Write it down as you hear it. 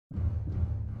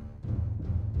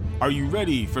Are you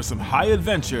ready for some high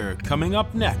adventure coming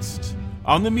up next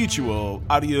on the Mutual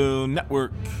Audio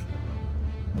Network?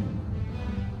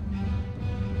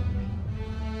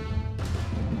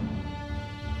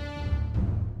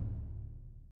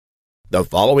 The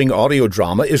following audio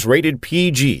drama is rated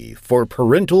PG for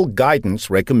parental guidance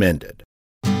recommended.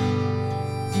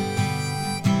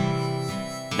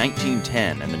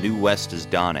 1910 and the New West is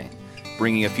dawning,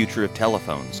 bringing a future of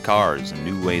telephones, cars, and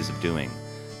new ways of doing.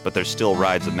 But there still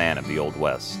rides a man of the Old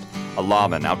West, a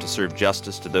lawman out to serve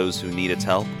justice to those who need its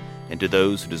help and to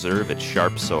those who deserve its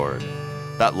sharp sword.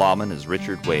 That lawman is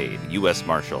Richard Wade, U.S.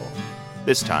 Marshal.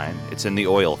 This time, it's in the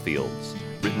oil fields,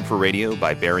 written for radio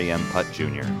by Barry M. Putt,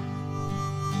 Jr.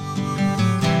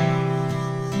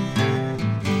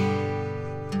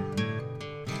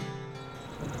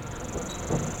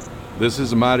 This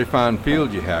is a mighty fine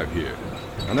field you have here.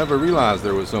 I never realized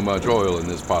there was so much oil in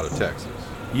this part of Texas.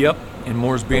 Yep, and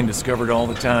more's being discovered all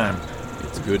the time.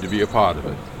 It's good to be a part of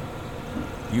it.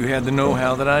 You had the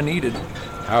know-how that I needed.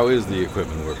 How is the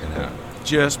equipment working out?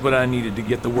 Just what I needed to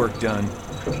get the work done.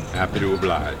 Happy to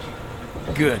oblige.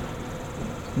 Good.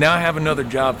 Now I have another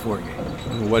job for you.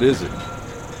 What is it?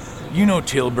 You know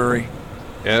Tilbury?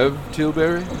 Ev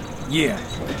Tilbury? Yeah.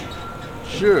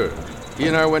 Sure. He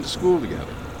and I went to school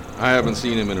together. I haven't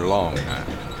seen him in a long time.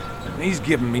 He's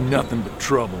giving me nothing but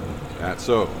trouble. That's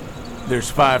so.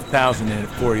 There's 5,000 in it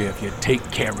for you if you take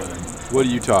care of them. What are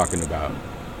you talking about?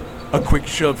 A quick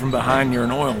shove from behind near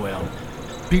an oil well.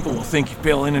 People will think you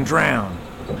fell in and drowned.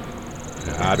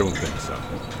 I don't think so.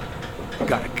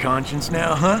 Got a conscience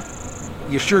now, huh?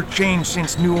 You sure changed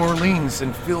since New Orleans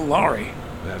and Phil Laurie.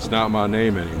 That's not my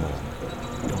name anymore.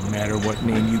 Don't matter what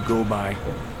name you go by.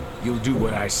 You'll do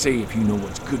what I say if you know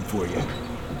what's good for you.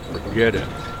 Forget it.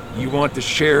 You want the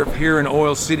sheriff here in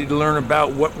Oil City to learn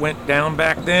about what went down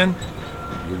back then?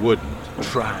 You wouldn't.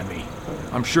 Try me.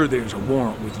 I'm sure there's a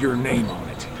warrant with your name on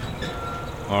it.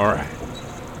 All right.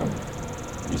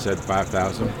 You said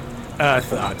 5,000? I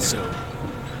thought so.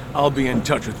 I'll be in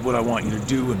touch with what I want you to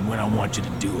do and when I want you to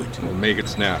do it. We'll make it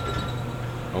snappy.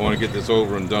 I want to get this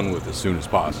over and done with as soon as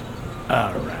possible.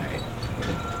 All right.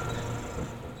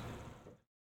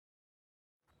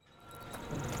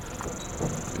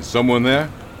 Is someone there?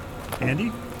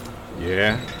 Andy?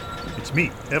 Yeah? It's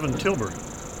me, Evan Tilbury.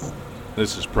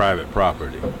 This is private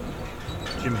property.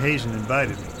 Jim Hazen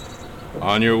invited me.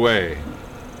 On your way.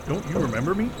 Don't you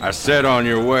remember me? I said on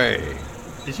your way.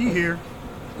 Is he here?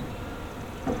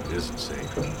 It isn't safe.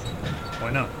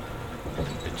 Why not?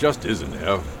 It just isn't,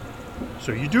 Ev.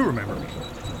 So you do remember me?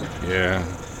 Yeah.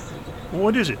 Well,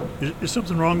 what is it? Is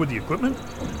something wrong with the equipment?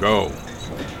 Go.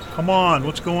 Come on,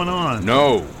 what's going on?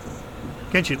 No.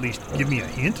 Can't you at least give me a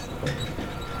hint?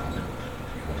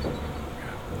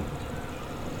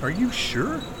 Are you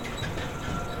sure?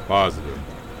 Positive.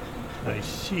 I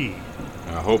see.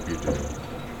 I hope you do.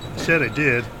 I said I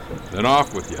did. Then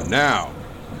off with you, now.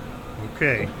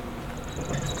 Okay.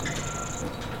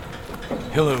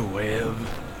 Hello, Ev.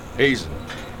 Hazen,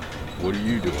 what are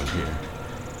you doing here?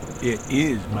 It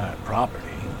is my property.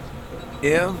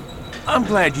 Ev, I'm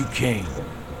glad you came.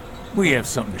 We have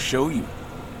something to show you.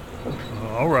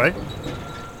 All right.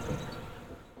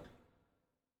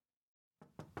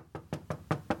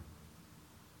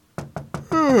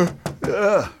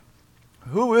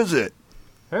 Who is it?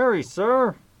 Harry,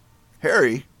 sir.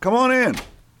 Harry, come on in.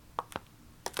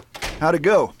 How'd it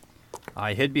go?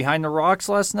 I hid behind the rocks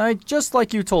last night, just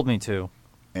like you told me to.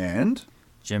 And?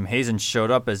 Jim Hazen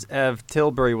showed up as Ev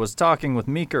Tilbury was talking with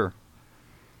Meeker.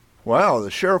 Wow,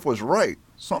 the sheriff was right.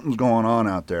 Something's going on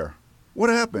out there. What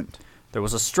happened? There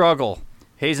was a struggle.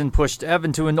 Hazen pushed Ev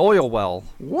into an oil well.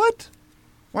 What?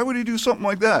 Why would he do something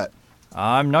like that?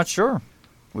 I'm not sure.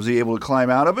 Was he able to climb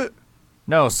out of it?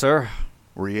 No, sir.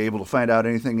 Were you able to find out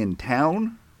anything in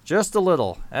town? Just a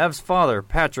little. Ev's father,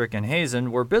 Patrick, and Hazen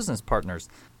were business partners.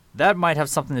 That might have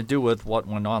something to do with what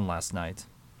went on last night.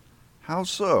 How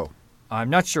so? I'm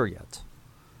not sure yet.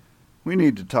 We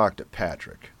need to talk to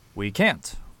Patrick. We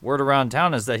can't. Word around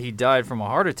town is that he died from a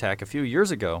heart attack a few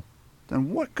years ago.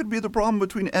 Then what could be the problem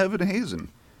between Ev and Hazen?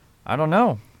 I don't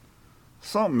know.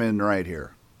 Something isn't right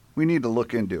here. We need to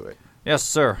look into it. Yes,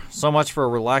 sir. So much for a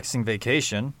relaxing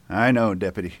vacation. I know,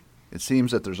 Deputy. It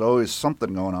seems that there's always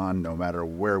something going on no matter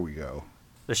where we go.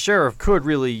 The sheriff could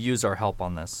really use our help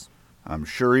on this. I'm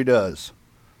sure he does.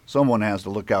 Someone has to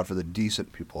look out for the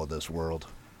decent people of this world.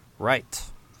 Right.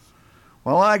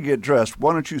 While I get dressed,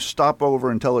 why don't you stop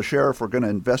over and tell the sheriff we're going to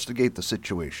investigate the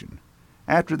situation.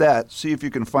 After that, see if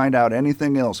you can find out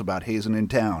anything else about Hazen in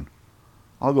town.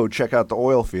 I'll go check out the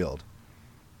oil field.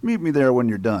 Meet me there when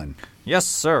you're done. Yes,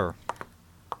 sir.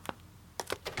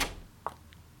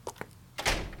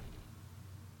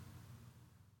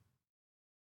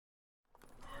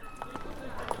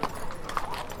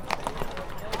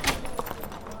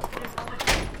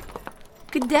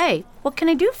 day. What can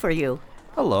I do for you?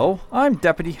 Hello, I'm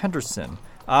Deputy Henderson.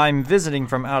 I'm visiting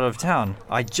from out of town.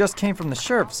 I just came from the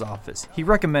sheriff's office. He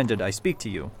recommended I speak to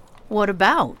you. What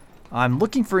about? I'm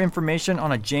looking for information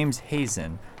on a James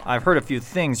Hazen. I've heard a few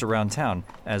things around town.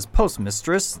 As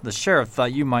postmistress, the sheriff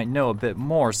thought you might know a bit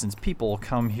more since people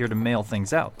come here to mail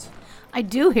things out. I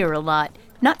do hear a lot.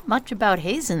 Not much about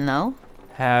Hazen, though.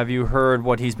 Have you heard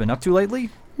what he's been up to lately?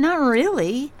 Not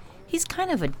really. He's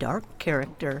kind of a dark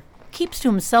character. Keeps to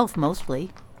himself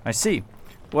mostly. I see.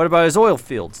 What about his oil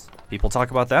fields? People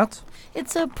talk about that?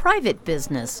 It's a private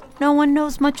business. No one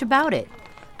knows much about it.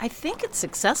 I think it's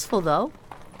successful, though.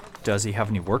 Does he have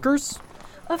any workers?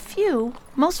 A few.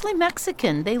 Mostly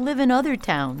Mexican. They live in other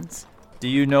towns. Do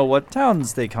you know what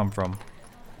towns they come from?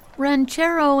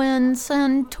 Ranchero and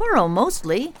Santoro,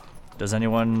 mostly. Does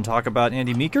anyone talk about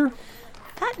Andy Meeker?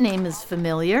 That name is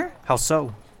familiar. How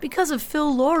so? Because of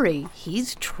Phil Laurie.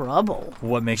 He's trouble.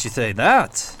 What makes you say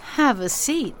that? Have a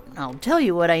seat. I'll tell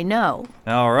you what I know.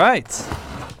 All right.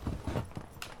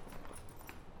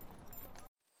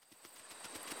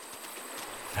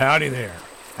 Howdy there.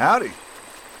 Howdy.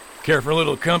 Care for a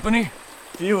little company?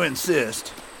 If you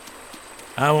insist.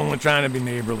 I'm only trying to be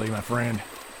neighborly, my friend.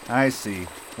 I see.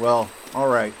 Well, all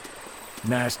right.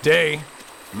 Nice day.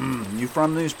 You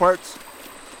from these parts?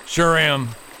 Sure am.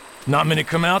 Not many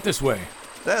come out this way.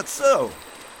 That's so.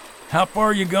 How far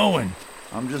are you going?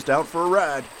 I'm just out for a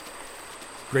ride.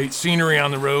 Great scenery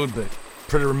on the road, but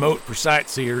pretty remote for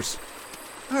sightseers.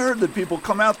 I heard that people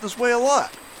come out this way a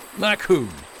lot. Like who?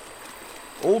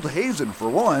 Old Hazen, for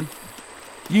one.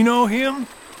 You know him?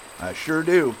 I sure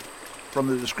do. From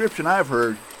the description I've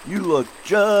heard, you look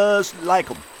just like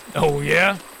him. Oh,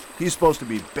 yeah? He's supposed to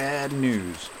be bad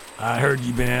news. I heard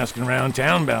you been asking around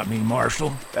town about me,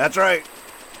 Marshal. That's right.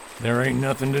 There ain't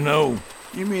nothing to know.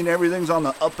 You mean everything's on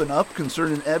the up and up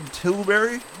concerning Eb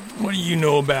Tilbury? What do you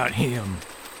know about him?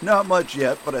 Not much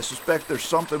yet, but I suspect there's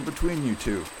something between you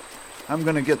two. I'm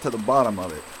gonna get to the bottom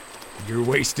of it. You're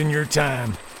wasting your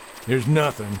time. There's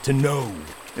nothing to know.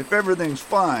 If everything's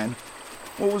fine,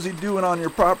 what was he doing on your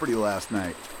property last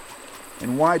night?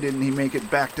 And why didn't he make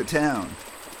it back to town?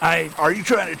 Are you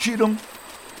trying to cheat him?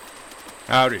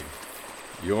 Howdy.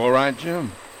 You all right,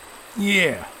 Jim?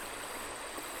 Yeah.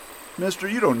 Mister,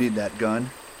 you don't need that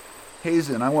gun.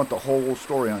 Hazen, I want the whole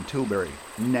story on Tilbury.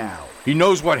 Now. He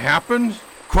knows what happened?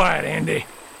 Quiet, Andy.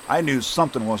 I knew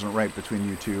something wasn't right between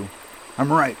you two.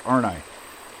 I'm right, aren't I?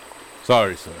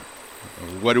 Sorry, sir.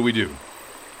 What do we do?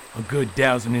 A good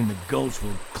dousing in the gulch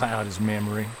will cloud his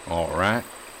memory. All right.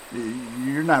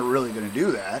 You're not really gonna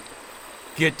do that.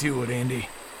 Get to it, Andy.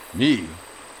 Me?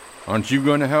 Aren't you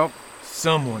going to help?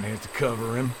 Someone has to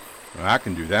cover him. I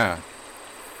can do that.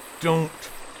 Don't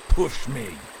push me.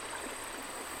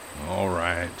 All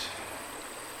right.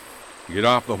 Get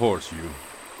off the horse, you.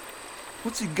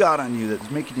 What's he got on you that's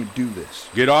making you do this?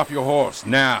 Get off your horse,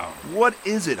 now. What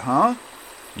is it, huh?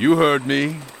 You heard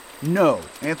me. No.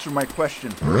 Answer my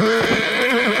question.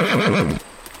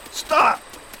 Stop!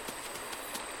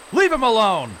 Leave him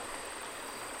alone!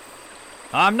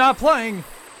 I'm not playing.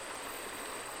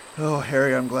 Oh,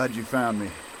 Harry, I'm glad you found me.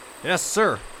 Yes,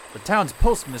 sir. The town's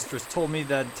postmistress told me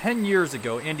that 10 years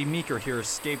ago, Andy Meeker here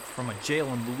escaped from a jail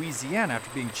in Louisiana after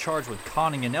being charged with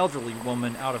conning an elderly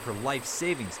woman out of her life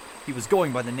savings. He was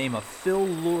going by the name of Phil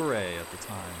Laurie at the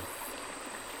time.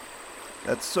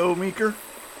 That's so, Meeker?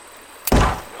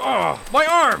 Oh, my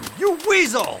arm! You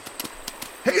weasel!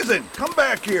 Hazen, come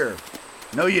back here!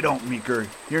 No, you don't, Meeker.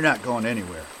 You're not going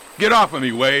anywhere. Get off of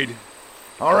me, Wade.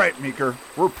 All right, Meeker.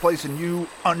 We're placing you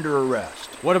under arrest.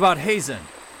 What about Hazen?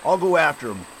 I'll go after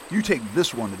him. You take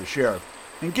this one to the sheriff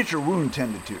and get your wound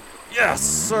tended to. Yes,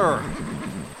 sir.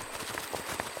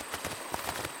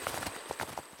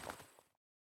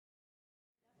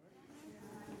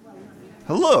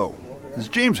 Hello. Is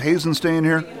James Hazen staying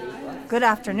here? Good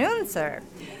afternoon, sir.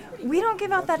 We don't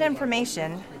give out that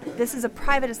information. This is a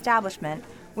private establishment.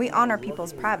 We honor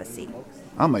people's privacy.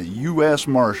 I'm a U.S.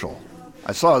 Marshal.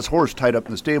 I saw his horse tied up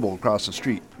in the stable across the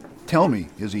street. Tell me,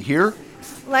 is he here?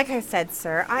 Like I said,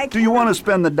 sir, Do you want to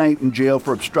spend the night in jail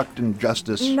for obstructing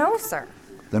justice? No, sir.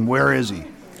 Then where is he?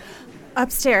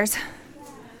 Upstairs.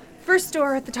 First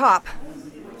door at the top.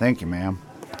 Thank you, ma'am.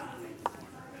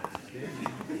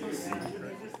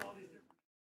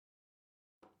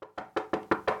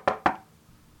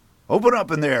 Open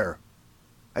up in there.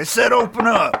 I said open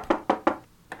up.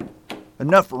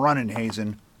 Enough running,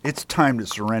 Hazen. It's time to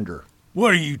surrender.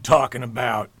 What are you talking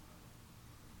about?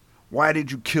 Why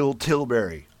did you kill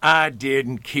Tilbury? I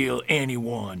didn't kill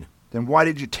anyone. Then why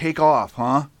did you take off,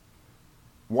 huh?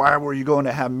 Why were you going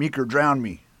to have Meeker drown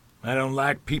me? I don't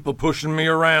like people pushing me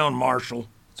around, Marshal.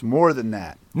 It's It's more than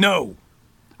that. No.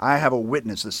 I have a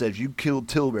witness that says you killed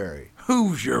Tilbury.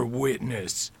 Who's your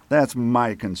witness? That's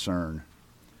my concern.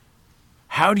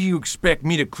 How do you expect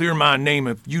me to clear my name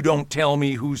if you don't tell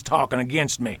me who's talking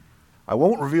against me? I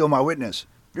won't reveal my witness.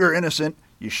 If you're innocent,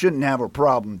 you shouldn't have a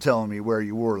problem telling me where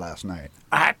you were last night.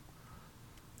 I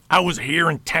was here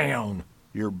in town.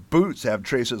 Your boots have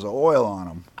traces of oil on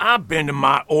them. I've been to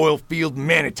my oil field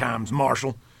many times,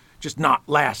 Marshal. Just not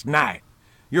last night.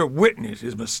 Your witness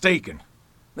is mistaken.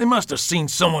 They must have seen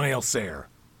someone else there.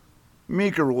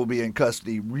 Meeker will be in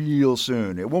custody real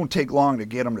soon. It won't take long to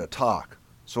get him to talk.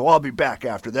 So I'll be back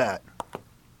after that.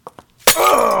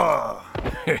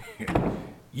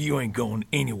 You ain't going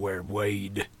anywhere,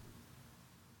 Wade.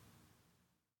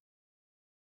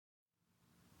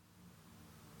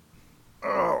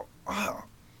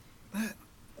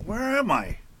 Where am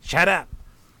I? Shut up.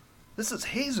 This is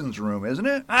Hazen's room, isn't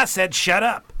it? I said shut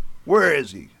up. Where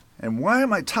is he? And why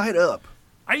am I tied up?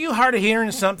 Are you hard of hearing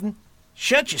or something?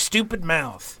 Shut your stupid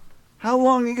mouth. How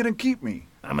long are you going to keep me?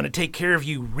 I'm going to take care of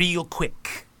you real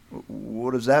quick.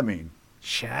 What does that mean?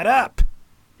 Shut up.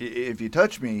 If you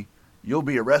touch me, you'll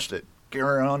be arrested.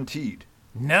 Guaranteed.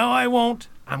 No, I won't.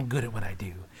 I'm good at what I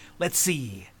do. Let's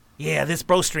see. Yeah, this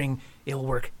bowstring, it'll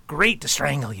work great to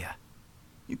strangle you.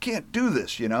 You can't do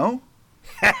this, you know?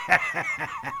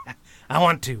 I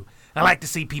want to. I like to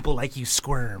see people like you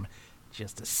squirm.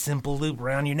 Just a simple loop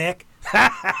around your neck.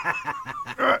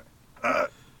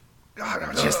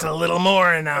 Just a little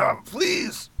more and I'll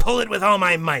please pull it with all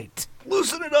my might.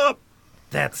 Loosen it up.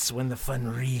 That's when the fun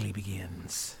really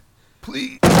begins.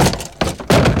 Please.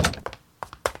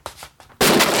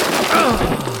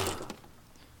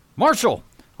 Marshal,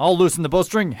 I'll loosen the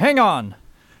bowstring. Hang on.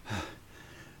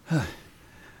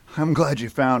 I'm glad you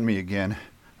found me again.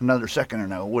 Another second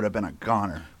and I would have been a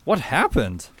goner. What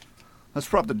happened? Let's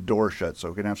prop the door shut so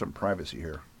we can have some privacy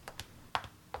here.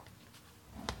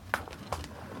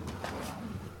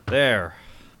 There.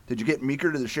 Did you get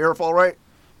Meeker to the sheriff all right?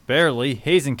 Barely.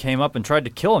 Hazen came up and tried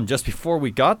to kill him just before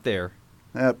we got there.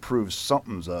 That proves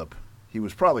something's up. He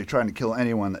was probably trying to kill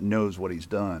anyone that knows what he's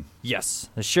done. Yes.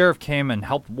 The sheriff came and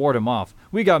helped ward him off.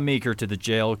 We got Meeker to the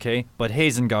jail, okay? But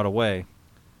Hazen got away.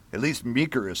 At least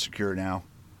Meeker is secure now.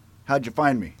 How'd you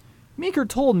find me? Meeker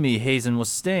told me Hazen was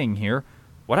staying here.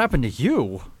 What happened to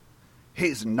you?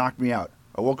 Hazen knocked me out.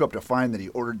 I woke up to find that he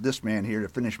ordered this man here to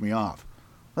finish me off.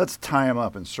 Let's tie him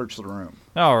up and search the room.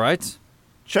 All right.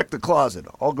 Check the closet.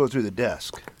 I'll go through the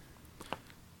desk.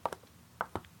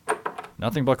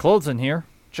 Nothing but clothes in here.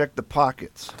 Check the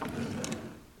pockets.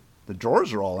 The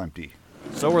drawers are all empty.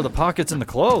 So are the pockets in the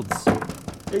clothes.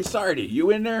 Hey, Sardi, you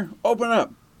in there? Open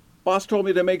up. Boss told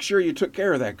me to make sure you took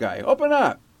care of that guy. Open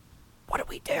up. What do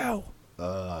we do?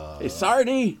 Hey,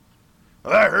 Sardi.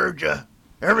 I heard you.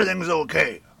 Everything's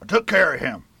okay. I took care of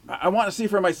him. I want to see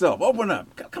for myself. Open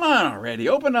up. Come on already.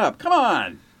 Open up. Come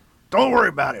on. Don't worry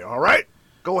about it, all right?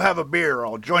 Go have a beer.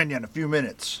 I'll join you in a few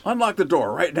minutes. Unlock the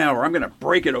door right now or I'm going to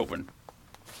break it open.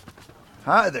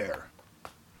 Hi there.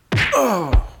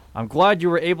 Oh. I'm glad you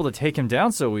were able to take him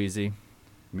down so easy.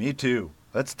 Me too.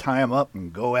 Let's tie him up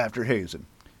and go after Hazen.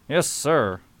 Yes,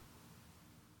 sir.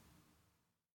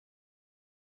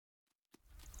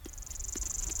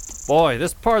 Boy,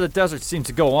 this part of the desert seems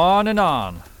to go on and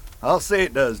on. I'll say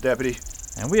it does, Deputy.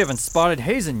 And we haven't spotted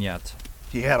Hazen yet.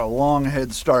 He had a long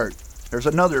head start. There's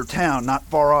another town not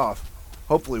far off.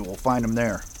 Hopefully we'll find him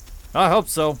there. I hope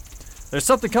so. There's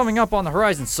something coming up on the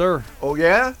horizon, sir. Oh,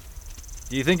 yeah?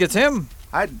 Do you think it's him?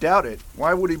 I doubt it.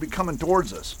 Why would he be coming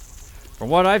towards us? From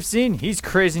what I've seen, he's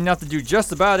crazy enough to do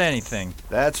just about anything.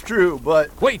 That's true,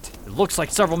 but... Wait! It looks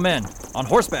like several men, on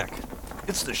horseback.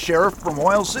 It's the sheriff from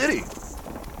Oil City.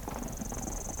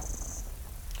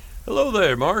 Hello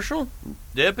there, Marshal.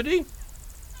 Deputy?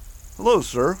 Hello,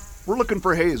 sir. We're looking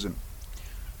for Hazen.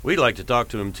 We'd like to talk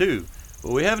to him, too,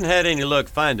 but we haven't had any luck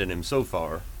finding him so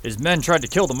far. His men tried to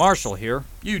kill the marshal here.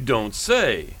 You don't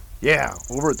say. Yeah,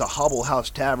 over at the Hobble House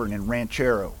Tavern in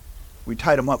Ranchero. We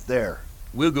tied him up there.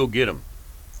 We'll go get him.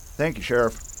 Thank you,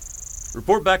 Sheriff.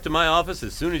 Report back to my office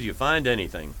as soon as you find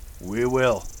anything. We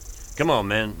will. Come on,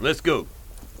 man. Let's go.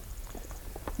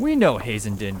 We know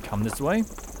Hazen didn't come this way.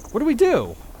 What do we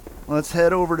do? Let's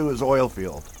head over to his oil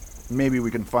field. Maybe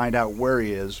we can find out where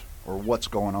he is or what's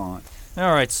going on.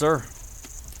 All right, sir.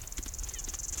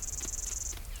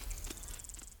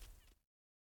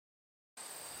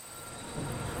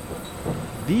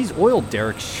 These oil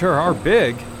derricks sure are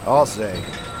big. I'll say.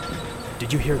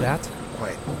 Did you hear that?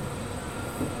 Wait.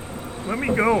 Let me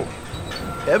go.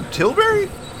 Ev Tilbury?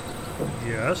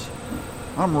 Yes?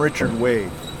 I'm Richard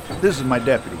Wade. This is my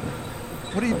deputy.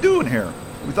 What are you doing here?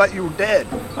 We thought you were dead.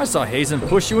 I saw Hazen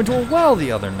push you into a well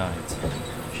the other night.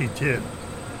 She did.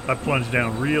 I plunged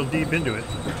down real deep into it.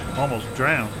 Almost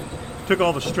drowned. Took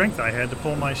all the strength I had to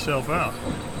pull myself out.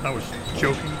 I was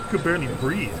choking, could barely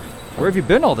breathe. Where have you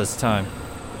been all this time?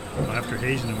 After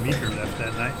Hazen and Meeker left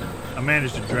that night, I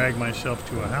managed to drag myself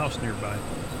to a house nearby.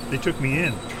 They took me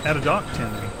in, had a doc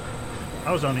tend to me.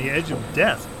 I was on the edge of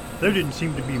death. There didn't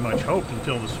seem to be much hope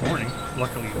until this morning.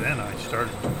 Luckily then I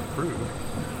started to improve.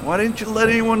 Why didn't you let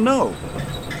anyone know?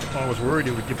 I was worried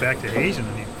it would get back to Hazen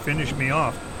and he'd finish me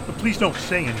off. But please don't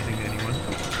say anything to anyone.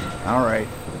 All right.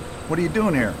 What are you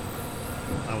doing here?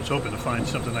 I was hoping to find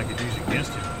something I could use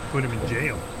against him, put him in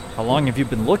jail. How long have you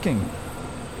been looking?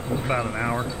 About an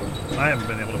hour. I haven't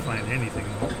been able to find anything,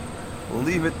 though. We'll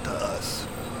leave it to us.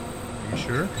 You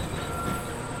sure?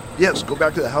 Yes, go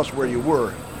back to the house where you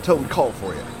were until we call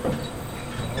for you.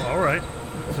 Oh, all right.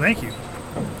 Thank you.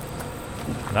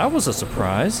 That was a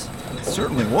surprise. It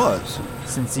certainly was.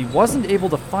 Since he wasn't able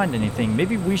to find anything,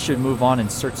 maybe we should move on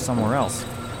and search somewhere else.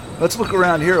 Let's look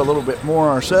around here a little bit more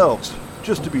ourselves,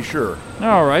 just to be sure.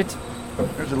 All right.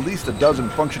 There's at least a dozen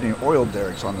functioning oil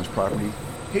derricks on this property.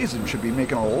 Hazen should be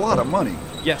making a lot of money.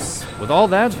 Yes. With all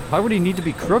that, why would he need to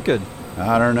be crooked?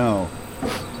 I don't know.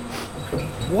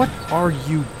 What are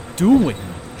you doing?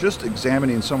 Just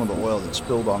examining some of the oil that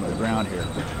spilled onto the ground here.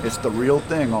 It's the real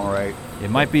thing, all right. It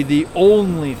might be the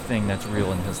only thing that's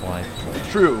real in his life.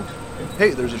 True.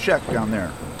 Hey, there's a shack down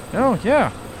there. Oh,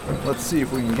 yeah. Let's see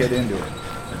if we can get into it.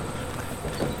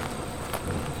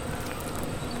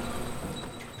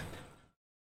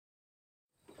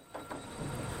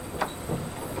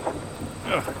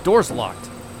 Door's locked.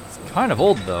 It's kind of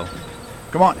old, though.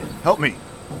 Come on, help me.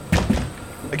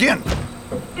 Again.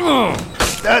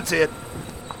 That's it.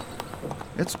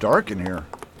 It's dark in here.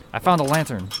 I found a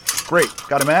lantern. Great.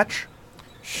 Got a match?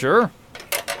 Sure.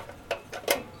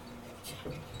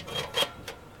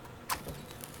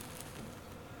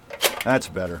 That's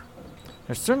better.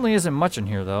 There certainly isn't much in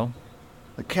here, though.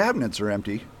 The cabinets are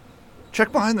empty.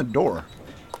 Check behind the door.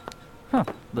 Huh.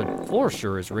 The floor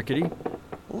sure is rickety.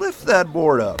 Lift that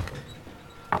board up.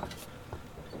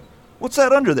 What's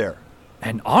that under there?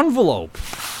 An envelope.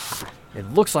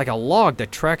 It looks like a log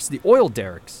that tracks the oil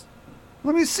derricks.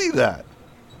 Let me see that.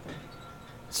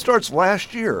 It starts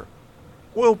last year.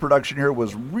 Oil production here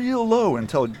was real low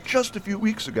until just a few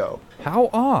weeks ago. How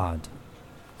odd.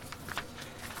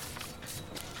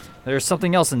 There's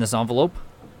something else in this envelope.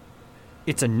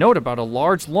 It's a note about a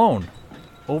large loan.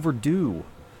 Overdue.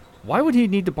 Why would he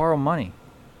need to borrow money?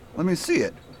 Let me see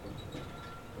it.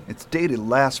 It's dated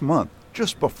last month,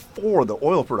 just before the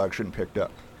oil production picked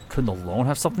up. Could the loan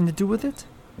have something to do with it?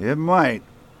 It might.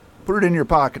 Put it in your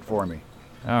pocket for me.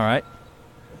 All right.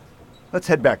 Let's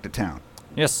head back to town.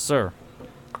 Yes, sir.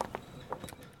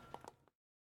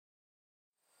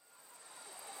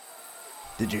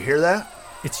 Did you hear that?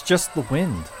 It's just the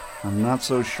wind. I'm not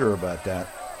so sure about that.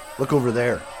 Look over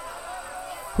there.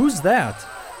 Who's that?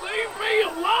 Leave me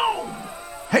alone!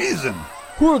 Hazen!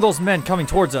 Who are those men coming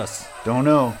towards us? Don't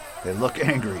know. They look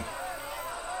angry.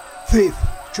 Thief,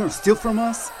 trying to steal from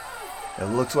us? It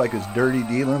looks like his dirty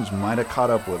dealings might have caught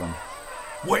up with him.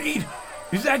 Wade,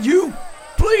 is that you?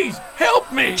 Please,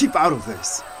 help me! Keep out of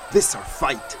this. This is our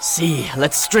fight. See,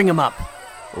 let's string him up.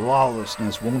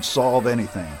 Lawlessness won't solve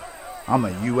anything. I'm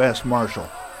a U.S. Marshal.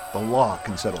 The law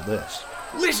can settle this.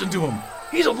 Listen to him.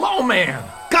 He's a lawman.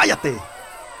 Cállate!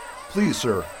 Please,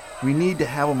 sir, we need to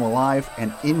have him alive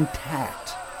and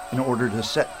intact in order to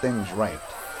set things right.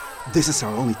 This is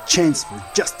our only chance for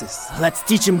justice. Let's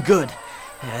teach him good.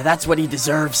 That's what he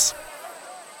deserves.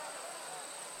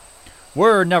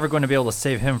 We're never going to be able to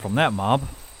save him from that mob.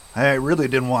 I really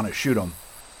didn't want to shoot them.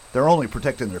 They're only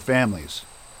protecting their families.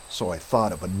 So I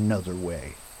thought of another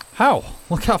way. How?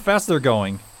 Look how fast they're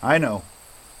going. I know.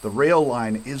 The rail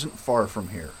line isn't far from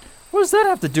here. What does that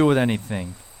have to do with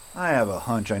anything? I have a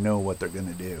hunch I know what they're going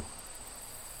to do.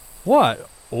 What?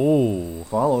 Oh.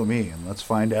 Follow me and let's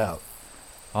find out.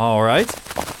 All right.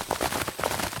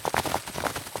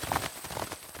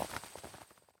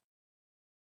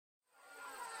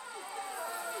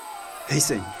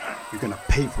 Hazen, you're gonna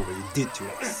pay for what you did to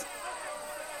us.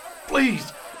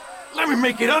 Please, let me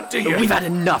make it up to you. We've had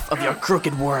enough of your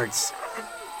crooked words.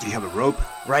 Do you have a rope?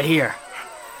 Right here.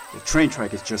 The train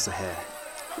track is just ahead.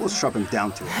 We'll strap him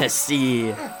down to it.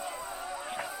 See.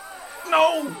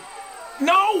 No!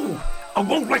 No! I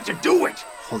won't let you do it!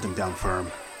 Hold him down firm.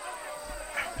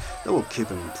 That will keep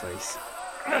him in place.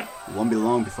 It won't be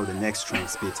long before the next train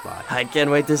speeds by. I can't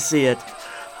wait to see it.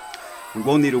 We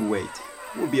won't need to wait.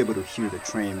 We'll be able to hear the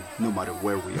train no matter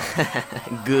where we are.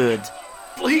 Good.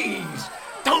 Please,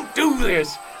 don't do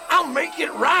this. I'll make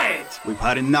it right. We've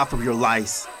had enough of your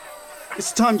lies.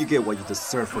 It's time you get what you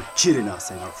deserve for cheating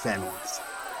us and our families.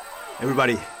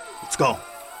 Everybody, let's go.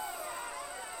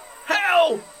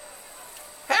 Help!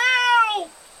 Help!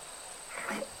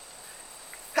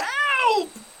 Help!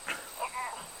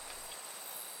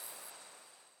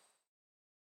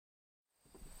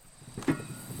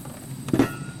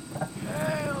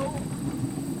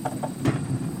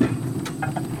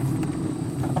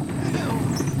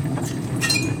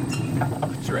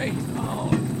 Train. Oh,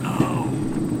 no.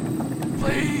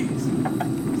 Please.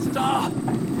 Stop.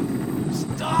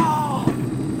 Stop.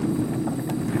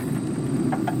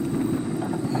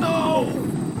 No.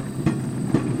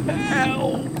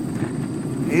 Help.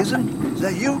 Hazen, is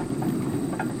that you?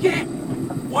 Yeah.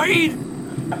 Wait.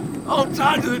 I'm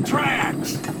tied to the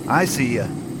tracks. I see ya.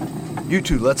 You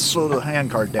two, let's slow the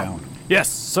handcart down. Yes,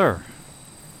 sir.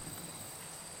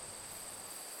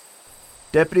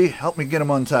 Deputy, help me get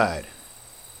him untied.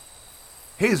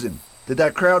 Hazen, did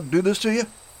that crowd do this to you?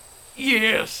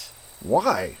 Yes.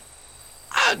 Why?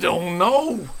 I don't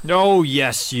know. Oh,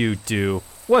 yes, you do.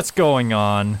 What's going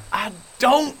on? I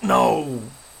don't know.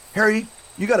 Harry,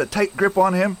 you got a tight grip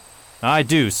on him? I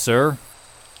do, sir.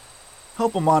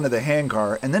 Help him onto the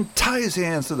handcar and then tie his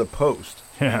hands to the post.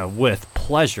 With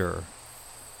pleasure.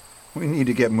 We need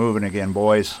to get moving again,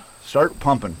 boys. Start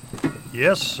pumping.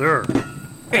 Yes, sir.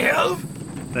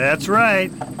 Ev? That's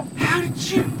right. How did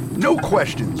you... No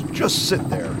questions. Just sit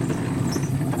there.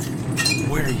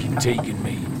 Where are you taking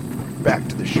me? Back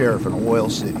to the sheriff in Oil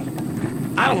City.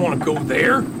 I don't want to go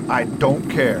there. I don't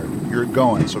care. You're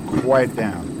going, so quiet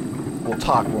down. We'll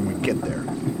talk when we get there.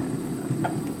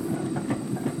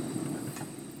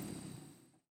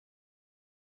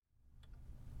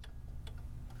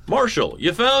 Marshal,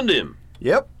 you found him.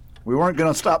 Yep. We weren't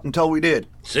going to stop until we did.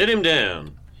 Sit him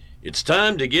down. It's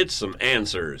time to get some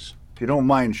answers. If you don't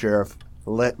mind, Sheriff,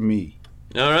 let me.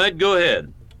 All right, go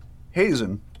ahead.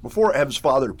 Hazen, before Ev's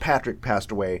father, Patrick,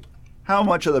 passed away, how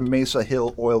much of the Mesa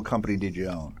Hill Oil Company did you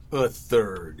own? A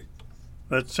third.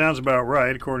 That sounds about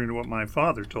right, according to what my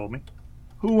father told me.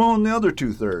 Who owned the other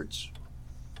 2/3?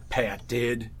 Pat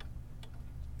did.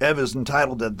 Ev is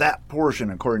entitled to that portion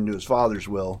according to his father's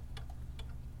will.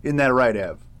 Isn't that right,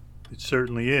 Ev? It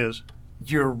certainly is.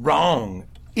 You're wrong.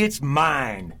 It's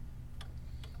mine.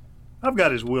 I've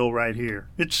got his will right here.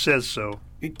 It says so.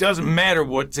 It doesn't matter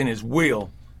what's in his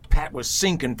will. Pat was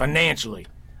sinking financially.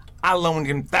 I loaned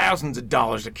him thousands of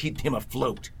dollars to keep him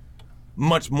afloat.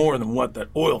 Much more than what that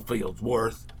oil field's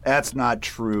worth. That's not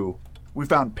true. We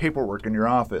found paperwork in your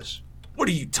office. What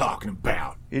are you talking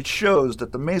about? It shows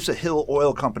that the Mesa Hill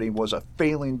Oil Company was a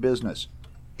failing business.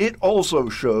 It also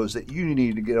shows that you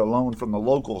needed to get a loan from the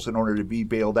locals in order to be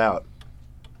bailed out.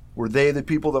 Were they the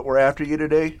people that were after you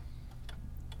today?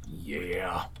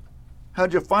 Yeah.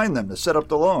 How'd you find them to set up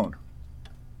the loan?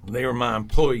 They were my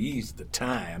employees at the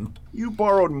time. You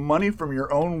borrowed money from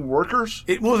your own workers?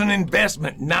 It was an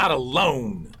investment, not a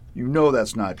loan. You know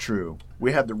that's not true.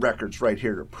 We have the records right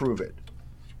here to prove it.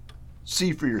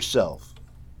 See for yourself.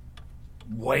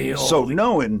 Well... So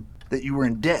knowing that you were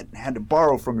in debt and had to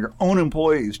borrow from your own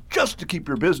employees just to keep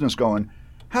your business going,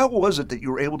 how was it that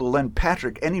you were able to lend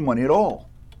Patrick any money at all?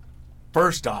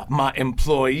 First off, my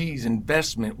employees'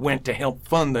 investment went to help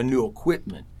fund the new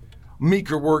equipment.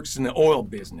 Meeker works in the oil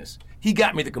business. He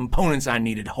got me the components I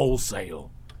needed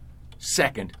wholesale.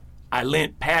 Second, I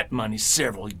lent Pat money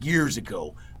several years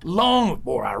ago, long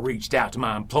before I reached out to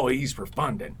my employees for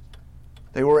funding.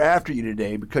 They were after you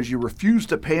today because you refused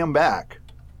to pay them back.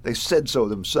 They said so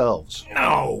themselves.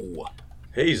 No!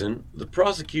 Hazen, the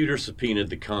prosecutor subpoenaed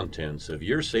the contents of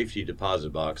your safety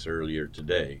deposit box earlier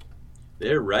today.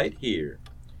 They're right here.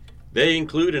 They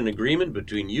include an agreement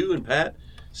between you and Pat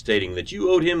stating that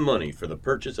you owed him money for the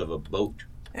purchase of a boat.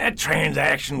 That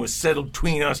transaction was settled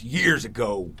between us years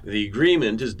ago. The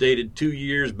agreement is dated 2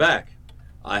 years back.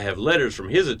 I have letters from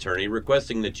his attorney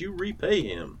requesting that you repay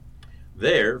him.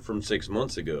 They're from 6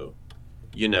 months ago.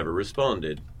 You never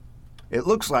responded. It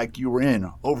looks like you were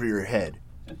in over your head.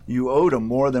 You owed him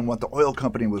more than what the oil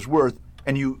company was worth,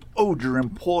 and you owed your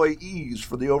employees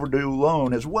for the overdue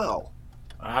loan as well.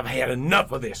 I've had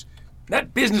enough of this.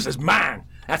 That business is mine.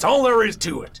 That's all there is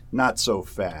to it. Not so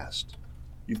fast.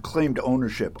 You've claimed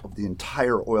ownership of the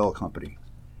entire oil company.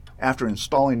 After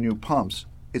installing new pumps,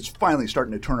 it's finally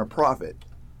starting to turn a profit.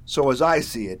 So as I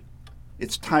see it,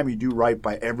 it's time you do right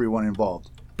by everyone involved,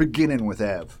 beginning with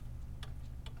Ev.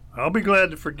 I'll be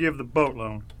glad to forgive the boat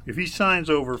loan if he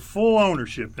signs over full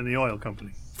ownership in the oil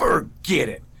company. Forget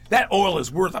it. That oil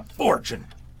is worth a fortune.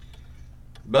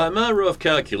 By my rough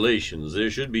calculations,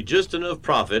 there should be just enough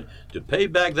profit to pay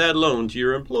back that loan to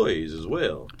your employees as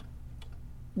well.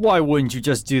 Why wouldn't you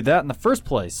just do that in the first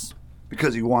place?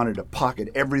 Because he wanted to pocket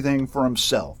everything for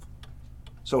himself.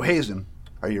 So, Hazen,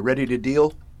 are you ready to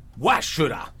deal? Why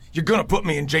should I? You're gonna put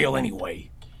me in jail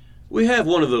anyway. We have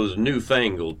one of those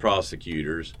newfangled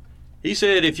prosecutors. He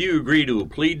said if you agree to a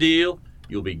plea deal,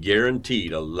 you'll be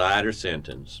guaranteed a lighter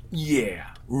sentence. Yeah,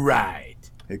 right.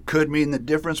 It could mean the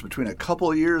difference between a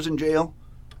couple of years in jail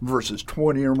versus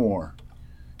 20 or more.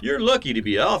 You're lucky to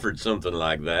be offered something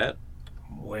like that.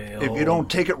 Well... If you don't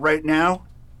take it right now,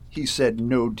 he said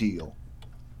no deal.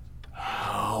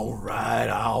 All right,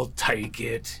 I'll take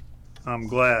it. I'm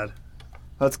glad.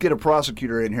 Let's get a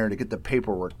prosecutor in here to get the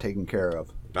paperwork taken care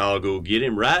of. I'll go get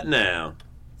him right now.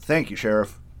 Thank you,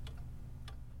 Sheriff.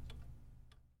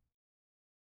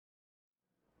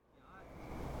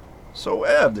 So,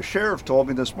 Eb, the sheriff told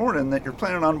me this morning that you're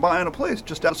planning on buying a place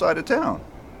just outside of town.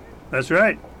 That's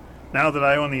right. Now that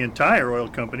I own the entire oil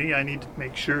company, I need to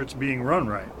make sure it's being run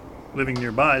right. Living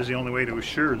nearby is the only way to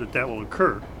assure that that will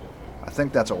occur. I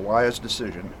think that's a wise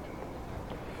decision.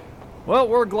 Well,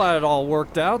 we're glad it all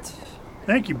worked out.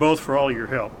 Thank you both for all your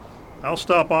help. I'll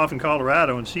stop off in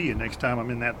Colorado and see you next time I'm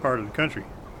in that part of the country.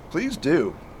 Please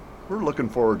do. We're looking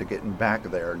forward to getting back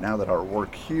there now that our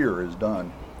work here is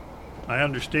done. I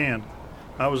understand.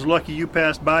 I was lucky you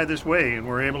passed by this way and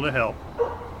were able to help.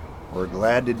 We're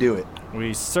glad to do it.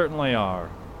 We certainly are.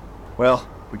 Well,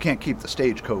 we can't keep the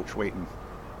stagecoach waiting.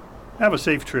 Have a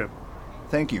safe trip.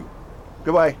 Thank you.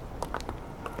 Goodbye.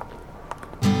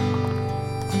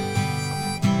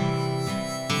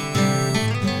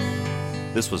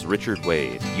 This was Richard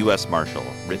Wade, U.S. Marshal,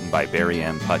 written by Barry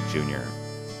M. Putt, Jr.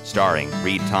 Starring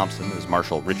Reed Thompson as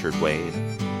Marshal Richard Wade,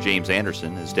 James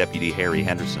Anderson as Deputy Harry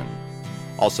Henderson.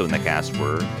 Also in the cast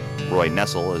were Roy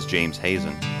Nessel as James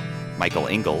Hazen, Michael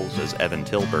Ingalls as Evan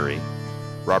Tilbury,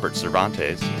 Robert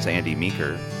Cervantes as Andy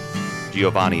Meeker,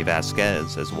 Giovanni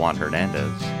Vasquez as Juan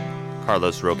Hernandez,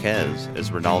 Carlos Roquez as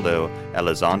Ronaldo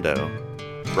Elizondo,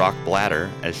 Brock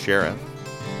Blatter as Sheriff.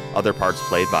 Other parts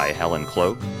played by Helen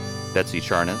Cloak, Betsy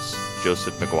Charnas,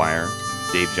 Joseph McGuire,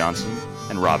 Dave Johnson,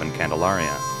 and Robin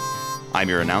Candelaria. I'm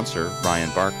your announcer,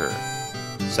 Ryan Barker.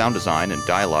 Sound design and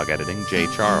dialogue editing, Jay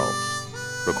Charles.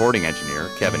 Recording engineer,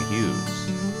 Kevin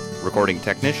Hughes. Recording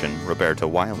technician, Roberto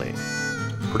Wiley.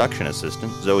 Production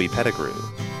assistant, Zoe Pettigrew.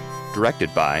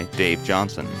 Directed by Dave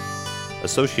Johnson.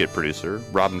 Associate producer,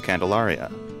 Robin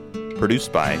Candelaria.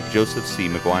 Produced by Joseph C.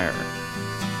 McGuire.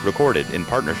 Recorded in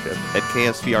partnership at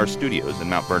KSVR Studios in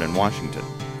Mount Vernon, Washington.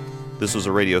 This was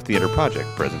a Radio Theater Project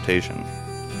presentation.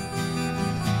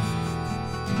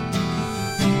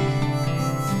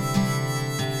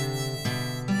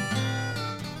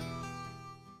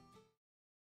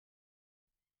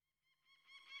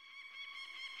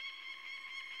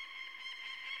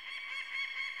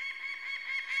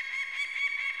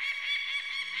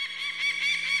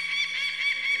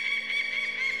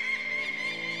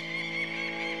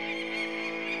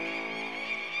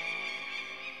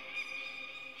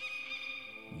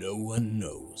 No one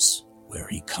knows where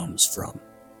he comes from.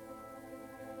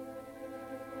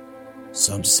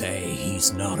 Some say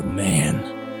he's not a man.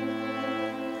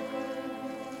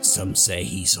 Some say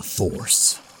he's a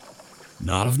force.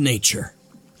 Not of nature,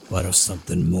 but of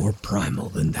something more primal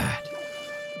than that.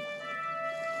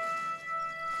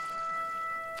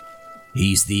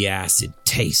 He's the acid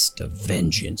taste of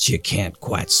vengeance you can't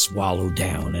quite swallow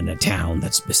down in a town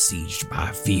that's besieged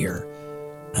by fear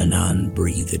and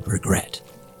unbreathed regret.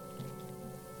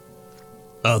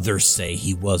 Others say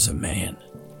he was a man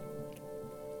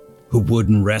who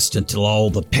wouldn't rest until all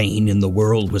the pain in the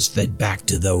world was fed back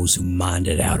to those who mined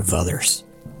it out of others.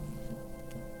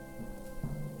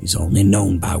 He's only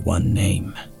known by one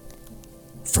name,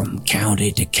 from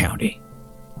county to county,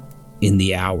 in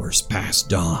the hours past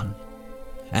dawn,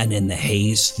 and in the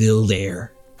haze-filled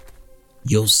air.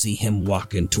 You'll see him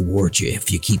walking toward you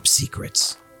if you keep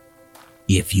secrets,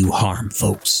 if you harm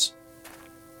folks.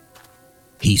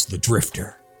 He's the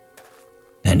drifter,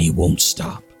 and he won't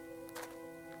stop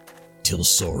till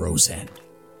sorrow's end.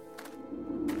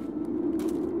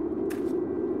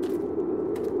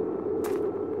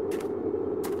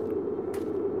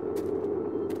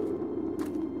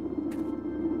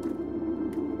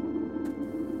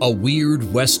 A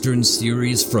weird Western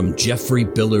series from Jeffrey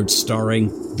Billard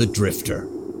starring The Drifter.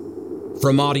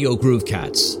 From Audio Groove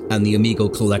Cats and the Amigo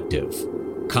Collective.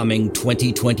 Coming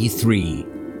 2023,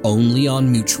 only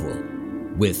on Mutual,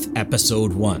 with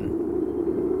Episode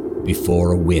 1,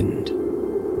 Before a Wind.